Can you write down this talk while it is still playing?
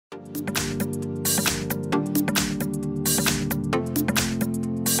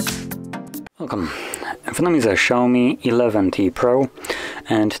Welcome. In front of me is a Xiaomi 11T Pro,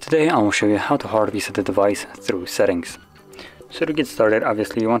 and today I will show you how to hard reset the device through settings. So to get started,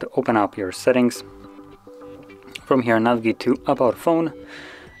 obviously you want to open up your settings. From here, navigate to About Phone,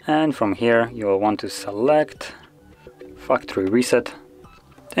 and from here you will want to select Factory Reset,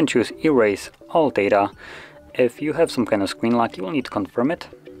 then choose Erase All Data. If you have some kind of screen lock, you will need to confirm it,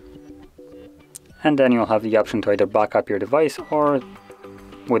 and then you'll have the option to either back up your device or,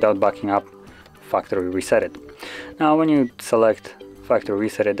 without backing up, factory reset it. Now when you select factory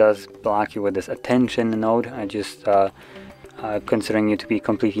reset, it does block you with this attention node. I just considering you to be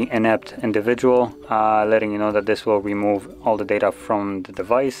completely inept individual, letting you know that this will remove all the data from the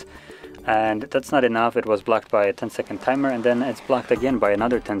device. And that's not enough. It was blocked by a 10-second timer, and then it's blocked again by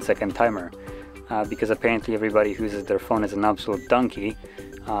another 10-second timer, because apparently everybody who uses their phone is an absolute donkey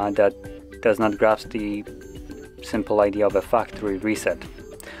that does not grasp the simple idea of a factory reset.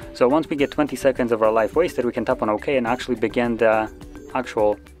 So once we get 20 seconds of our life wasted, we can tap on OK and actually begin the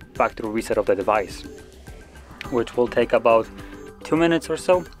actual factory reset of the device, which will take about 2 minutes or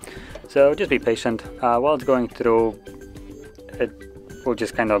so. So just be patient. While it's going through, it will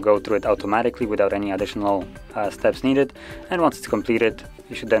just kind of go through it automatically without any additional steps needed. And once it's completed,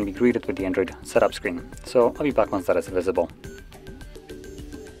 you should then be greeted with the Android setup screen. So I'll be back once that is visible.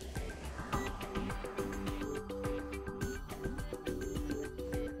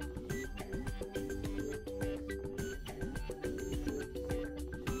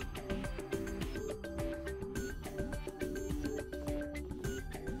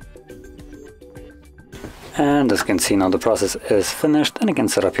 And as you can see, now the process is finished and you can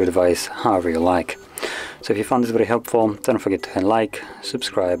set up your device however you like. So if you found this very helpful, don't forget to hit like,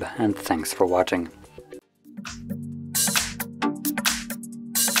 subscribe, and thanks for watching.